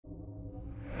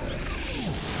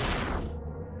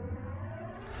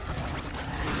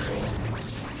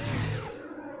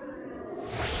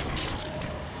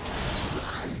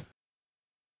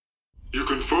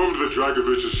confirmed that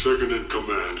Dragovich's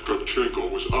second-in-command, Kravchenko,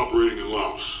 was operating in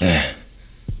Laos. That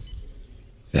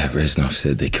Reznov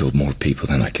said they killed more people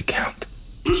than I could count.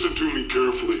 Listen to me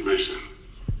carefully, Mason.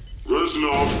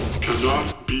 Reznov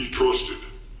cannot be trusted.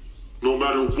 No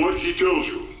matter what he tells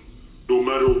you, no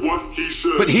matter what he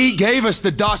says... But he gave us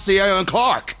the dossier on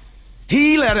Clark.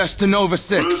 He led us to Nova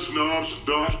 6. Reznov's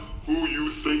not who you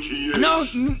think he is. No,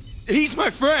 he's my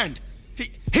friend.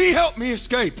 He helped me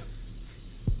escape.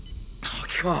 Oh,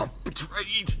 God,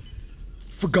 betrayed.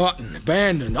 Forgotten,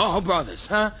 abandoned, all brothers,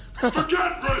 huh?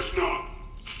 Forget Reznov.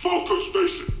 Focus,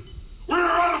 Mason. We're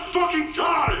out of fucking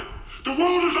time. The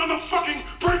world is on the fucking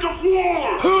brink of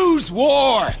war. Whose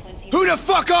war? Who the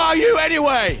fuck are you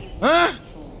anyway? Huh?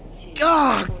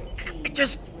 God, I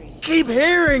just keep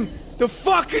hearing the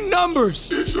fucking numbers.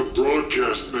 It's a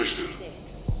broadcast, Mason.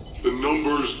 The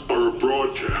numbers are a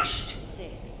broadcast.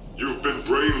 You've been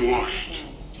brainwashed.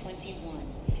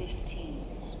 21:15.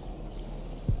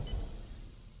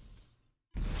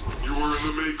 You were in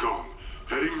the Mekong,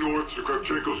 heading north to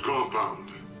Kravchenko's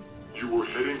compound. You were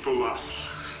heading for Laos.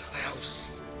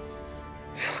 Laos.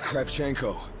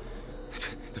 Kravchenko.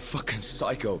 The fucking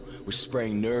psycho was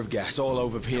spraying nerve gas all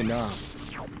over Vietnam.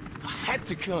 I had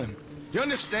to kill him. You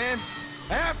understand?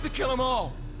 I have to kill them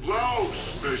all.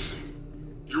 Laos, Mason.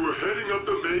 You were heading up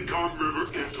the Mekong River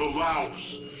into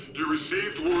Laos. You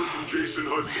received word from Jason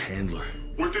Hudson. Handler.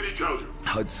 What did he tell you?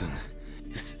 Hudson.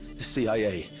 The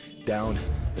CIA downed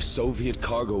a Soviet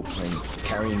cargo plane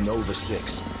carrying Nova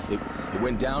 6. It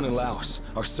went down in Laos.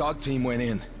 Our SOG team went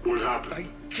in. What happened? I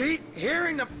keep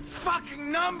hearing the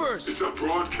fucking numbers! It's a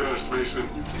broadcast, Mason.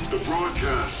 The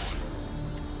broadcast.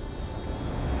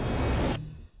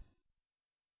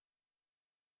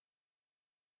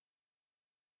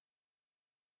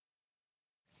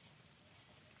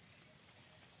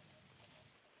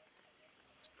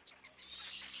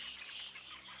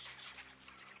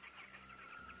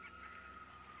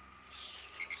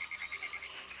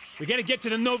 We gotta get to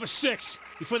the Nova 6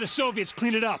 before the Soviets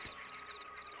clean it up.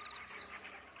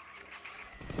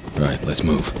 Right, let's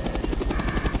move.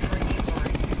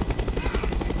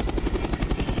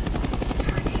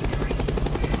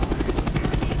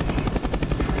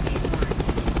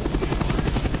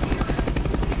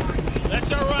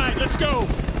 That's all right, let's go!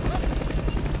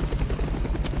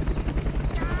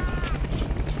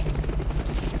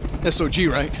 SOG,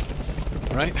 right?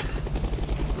 Right?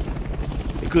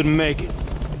 They couldn't make it.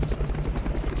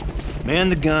 Man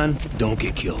the gun, don't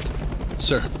get killed.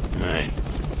 Sir. All right.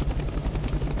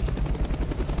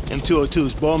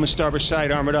 M202's Bowman starboard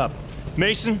side armored up.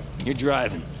 Mason, you're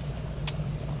driving.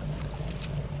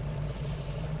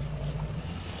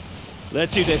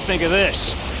 Let's see what they think of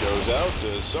this. Goes out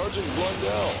to Sergeant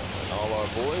Blundell and all our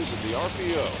boys at the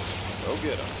RPO. Go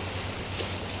get them.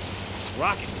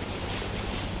 Rocket.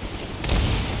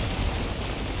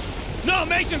 No,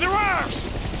 Mason, they're ours!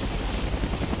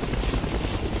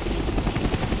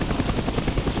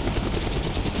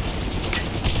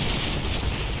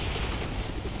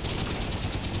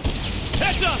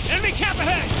 Heads up! Enemy camp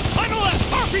ahead! On the left!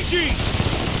 RPGs!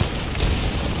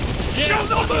 Yeah, Show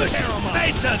no mercy!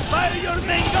 Mason, fire your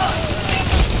main gun!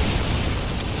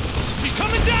 She's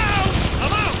coming down!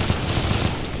 I'm out!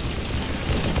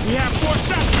 We have 4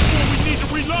 shots before we need to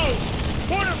reload!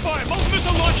 Mortar fire! Both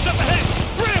missiles launched up ahead!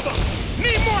 3 of them!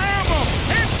 Need more ammo!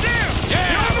 Hands down!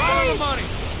 Yeah, right on the money!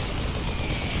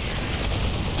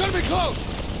 Gonna be close!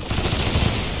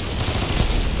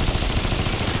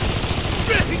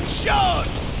 Being shot!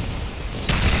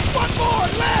 One more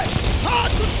left!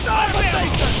 Hard to start,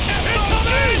 Mason!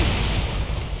 Incoming!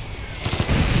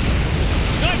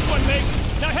 Nice one, Mason!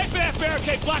 Now head for that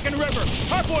barricade blocking the river.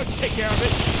 Our boys will take care of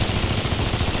it.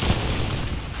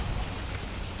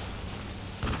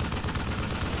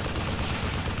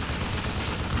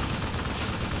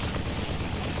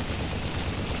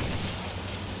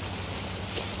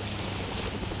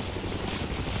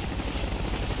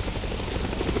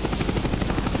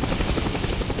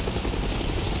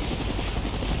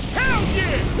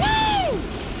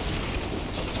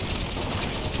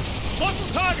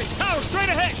 Targets, tower straight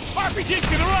ahead! RPGs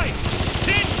to the right!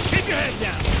 Kid, keep your head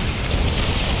down!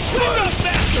 Shoot up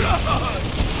faster!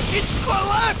 It's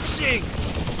collapsing!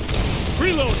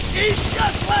 Reload! He's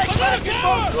just like fucking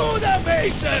Barbuda,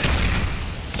 Mason!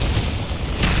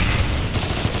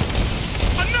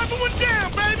 Another one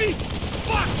down, baby!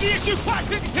 Fuck! The issue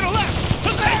 550 to the left!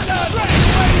 The Mason! straight!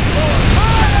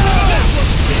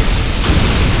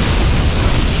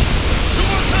 Two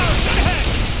more towers, straight ahead!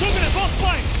 Moving at both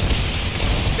flanks!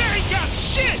 There he got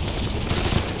shit!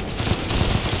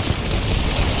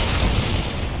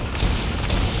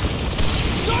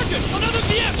 Sergeant, another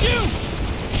DSU!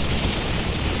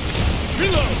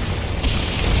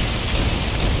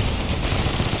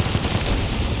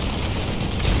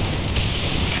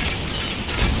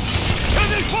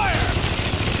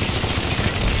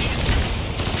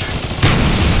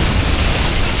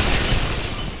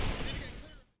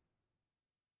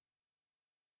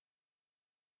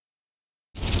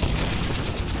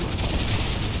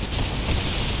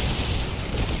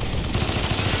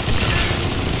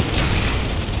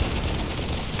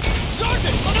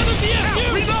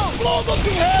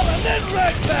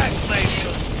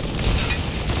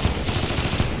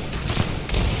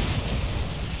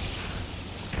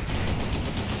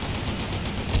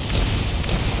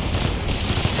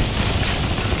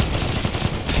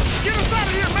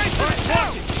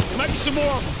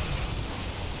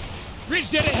 Bridge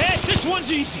dead ahead. This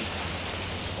one's easy.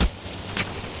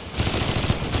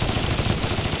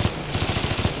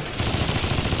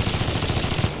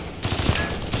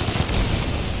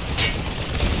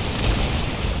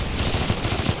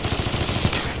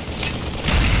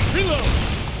 Reload.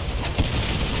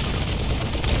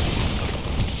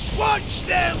 Watch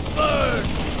them burn!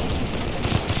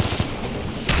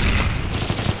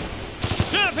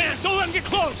 Shut up, hands. Don't let them get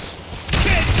close.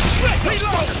 Kid, shred those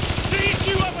fuckers. Finish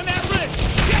you up on that ridge.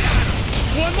 Get on him.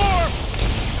 One more.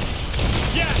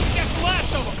 Yeah, that's the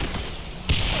last of them.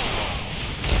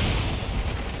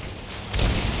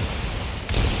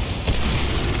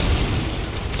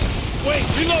 Wait,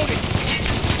 reloading.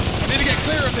 I need to get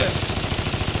clear of this.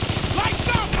 Lights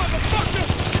out, motherfucker!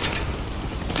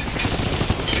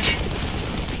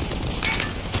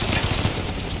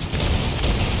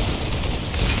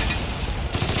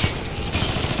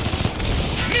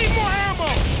 Need more ammo!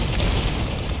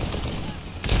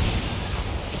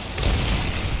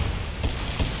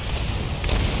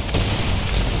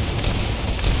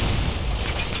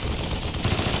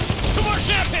 Come on,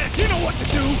 Champagne, you know what to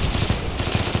do!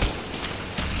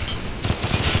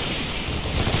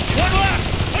 One left!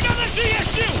 Another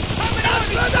ZSU! How many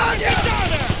That's others? Ladanya! Get down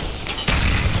there!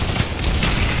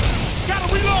 Gotta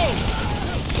reload!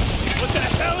 What the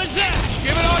hell is that?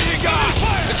 Give it all you got.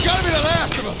 Fire! It's gotta be the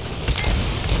last of them.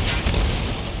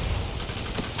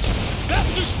 That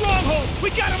was a stronghold! We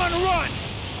got him on the run!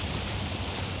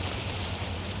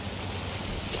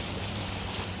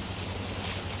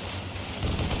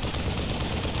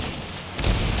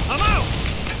 I'm out!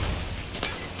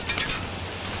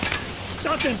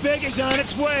 Something big is on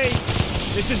its way!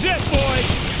 This is it, boys!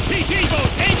 PT boat,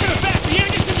 aim for the back, the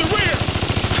engine's in the rear!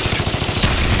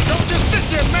 Don't just sit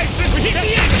there, Mason! We hit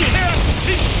the engine!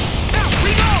 Now,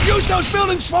 reload! Use those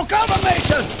buildings for cover,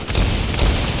 Mason!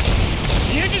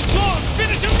 The engine's blowing!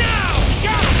 Finish him now! We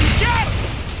got him! We got him!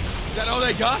 Is that all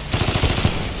they got?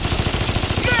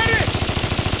 Medic!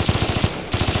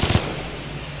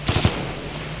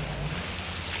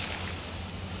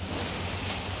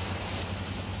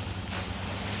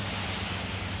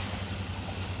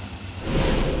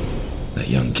 That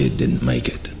young kid didn't make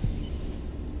it.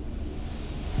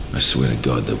 I swear to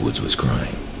God the Woods was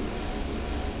crying.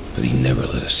 But he never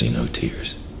let us see no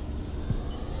tears.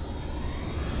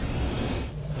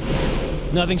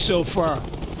 Nothing so far.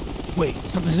 Wait,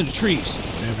 something's in the trees.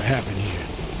 Whatever happened here?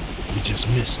 We just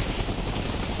missed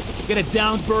it. Get a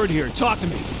downed bird here. Talk to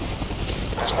me.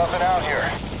 There's nothing out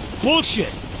here.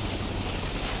 Bullshit!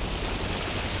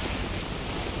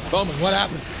 Bowman, what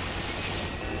happened?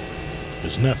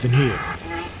 There's nothing here.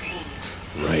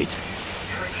 Right.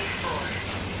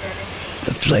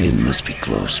 The plane must be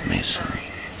close, Mason.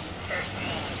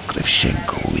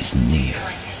 Kravchenko is near.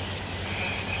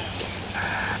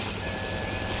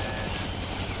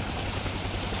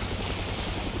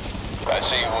 I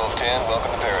see you, Wolf 10.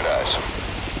 Welcome to paradise.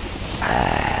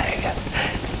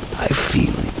 I feel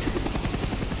it.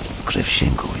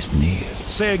 Kravchenko is near.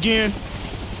 Say again?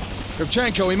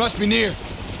 Kravchenko, he must be near.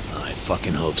 I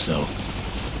fucking hope so.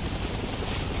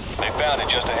 They found it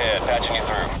just ahead, patching you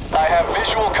through. I have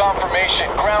visual confirmation.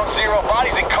 Ground zero,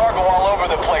 bodies and cargo all over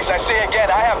the place. I say again,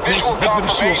 I have visual Mason, head for the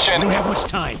shore. We confirmation. don't have much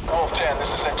time. Wolf 10, this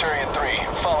is Centurion 3.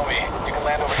 Follow me. You can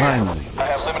land over Finally. here. I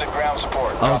have limited ground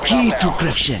support. Our Dropping key off to now.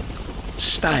 Kravchenko.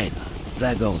 Steiner.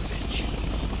 Dragovich.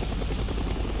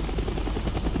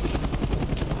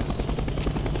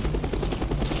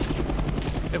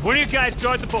 If one of you guys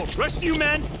guard the boat, rest of you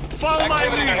men, follow my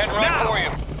Activity lead. heading right Now! for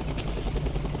you.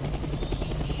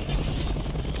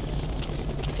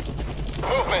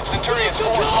 Movement, Centurions 4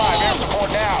 and 5, air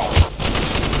support now.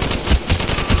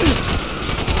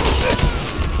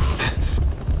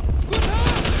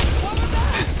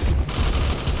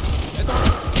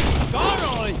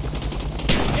 Rồi!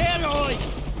 Nghe rồi!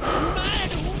 Hú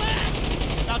má!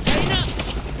 Tao thấy nó!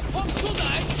 Không xuống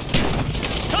lại!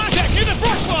 Contact near the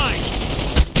brush line!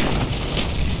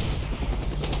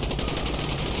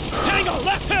 Tango,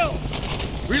 left hill!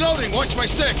 Reloading, watch my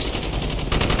 6.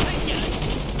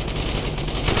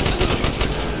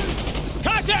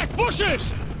 Contact,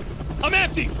 bushes! I'm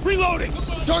empty, reloading!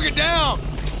 Target down!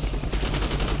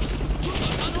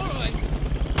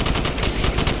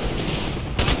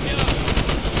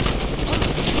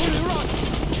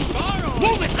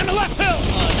 Movement on the left hill!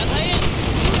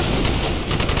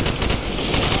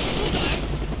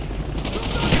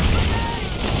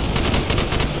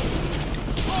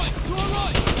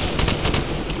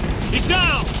 He's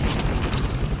down!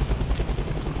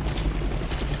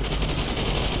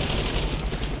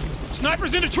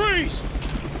 Snipers in the trees!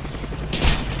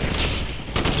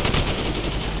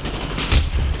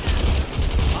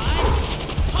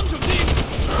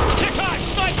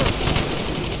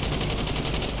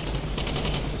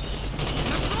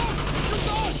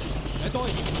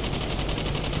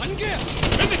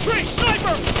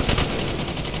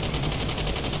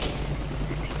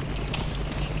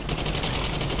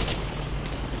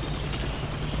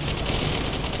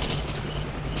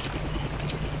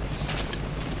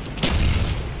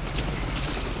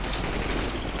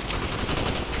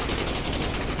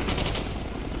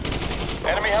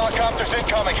 Enemy helicopters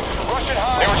incoming. Russian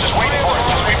high. They were just waiting for us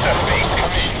to sweep the base.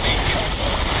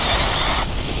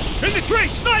 In the tree!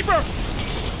 Sniper!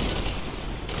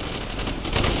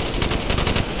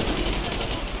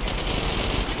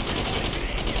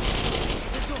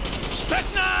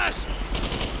 Spetsnaz!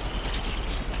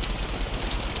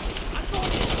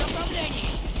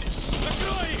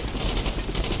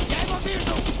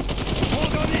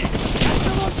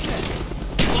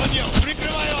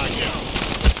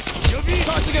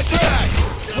 Tossing a drag!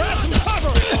 Grab some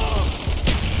cover!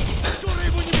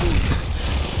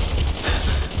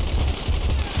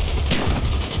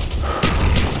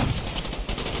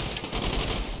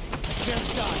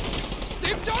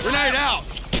 Grenade out!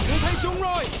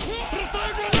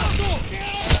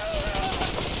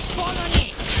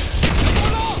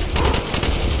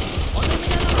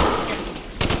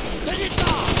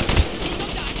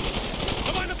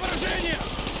 Давай на поражение!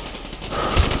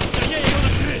 Скорее его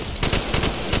накрыть!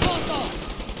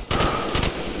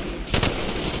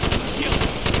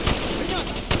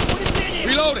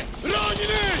 Reloading!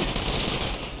 Раненый!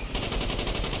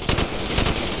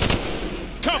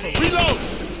 Cover, reload!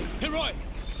 Герой!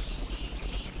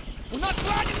 У нас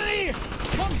раненые!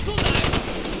 Вон сюда!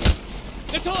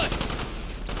 Готовы!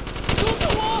 Тут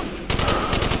он!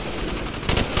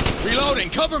 Reloading!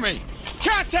 Cover me!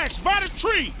 Contacts by the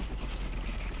tree!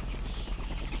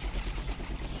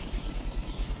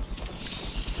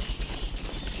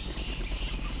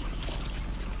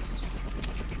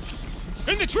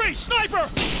 In the tree! Sniper!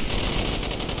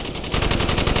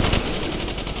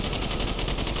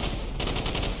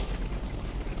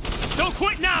 Don't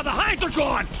quit now! The Hinds are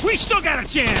gone! We still got a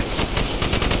chance!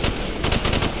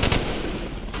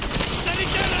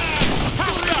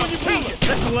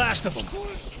 That's the last of them.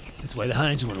 That's why the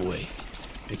Hinds went away.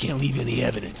 They can't leave any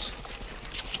evidence.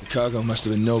 The cargo must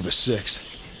have been Nova 6.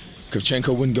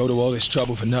 Kravchenko wouldn't go to all this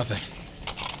trouble for nothing.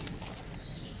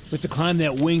 We have to climb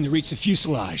that wing to reach the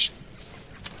fuselage.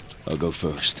 I'll go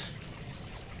first.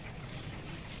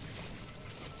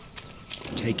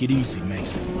 Take it easy,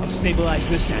 Mason. I'll stabilize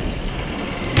this end.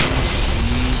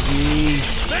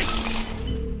 Easy. Mason!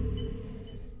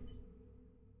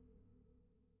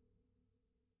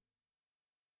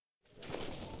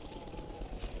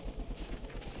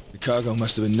 The cargo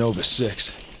must have been Nova 6.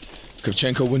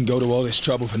 Kravchenko wouldn't go to all this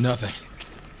trouble for nothing.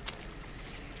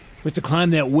 We have to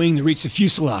climb that wing to reach the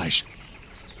fuselage.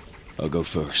 I'll go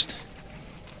first.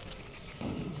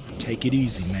 Take it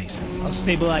easy, Mason. I'll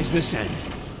stabilize this end.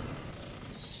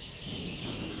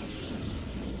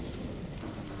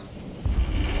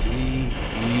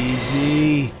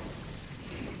 Easy.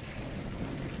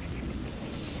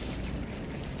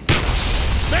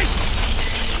 Mason!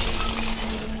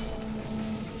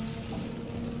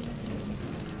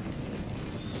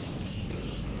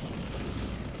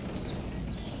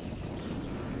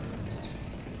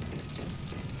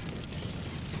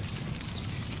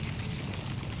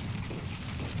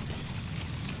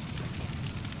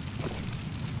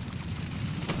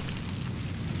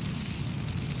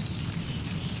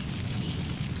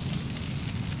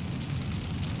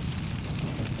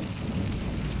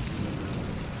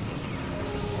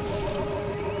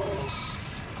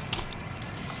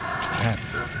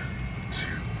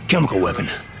 Chemical weapon.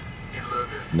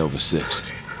 Nova 6.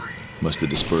 Must have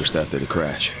dispersed after the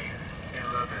crash.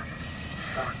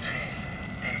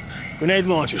 Grenade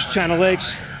launchers, China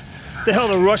Lakes. The hell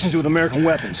the Russians do with American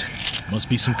weapons? Must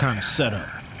be some kind of setup.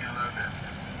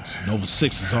 Nova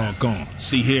 6 is all gone.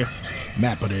 See here?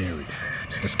 Map of the area.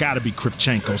 That's gotta be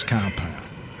Kravchenko's compound.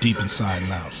 Deep inside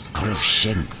Laos.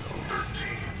 Kravchenko.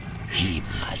 He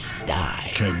must die.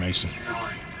 Okay, Mason.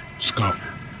 Let's go.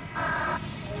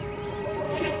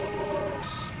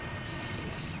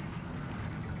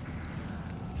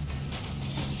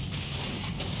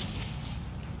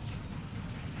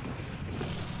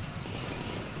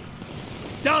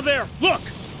 Down there, look!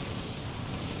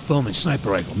 Bowman sniper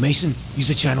rifle. Mason, use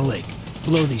the China Lake.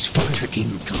 Blow these fuckers that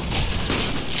Kingdom Come.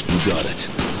 You got it.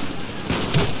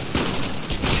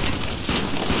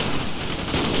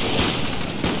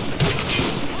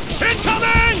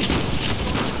 Incoming!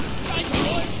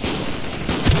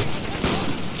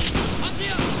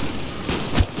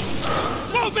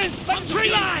 Movement! Up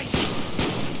tree line!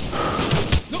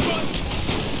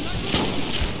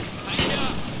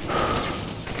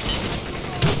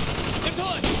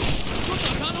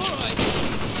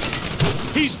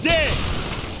 He's dead!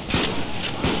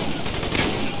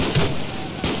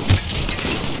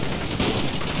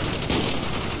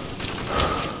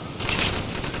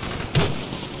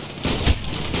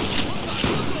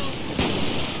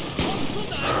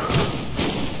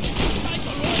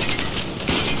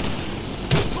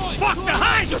 Fuck the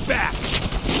Guards are back!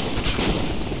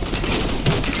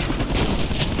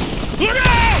 Look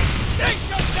out! Face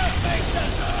yourself,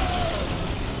 Mason!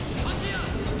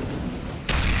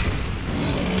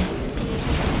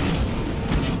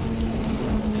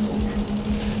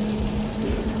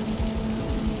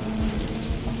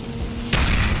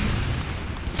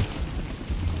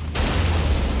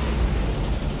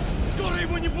 Скоро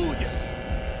его не будет!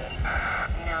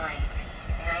 9,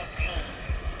 19,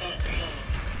 18,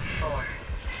 4,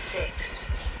 6,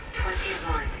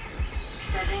 21,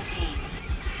 17,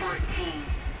 14,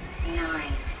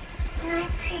 9,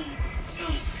 19,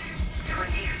 8,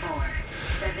 24,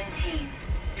 17,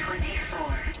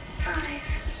 24, 5,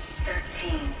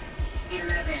 13,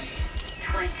 11,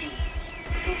 20,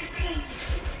 15,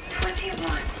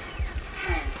 21,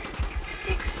 10,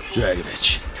 16,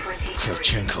 Dragovich. 23,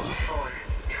 Kravchenko.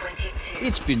 22,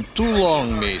 It's been too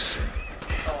long, Mason.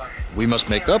 4, We must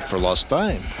make up for lost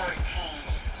time. 14,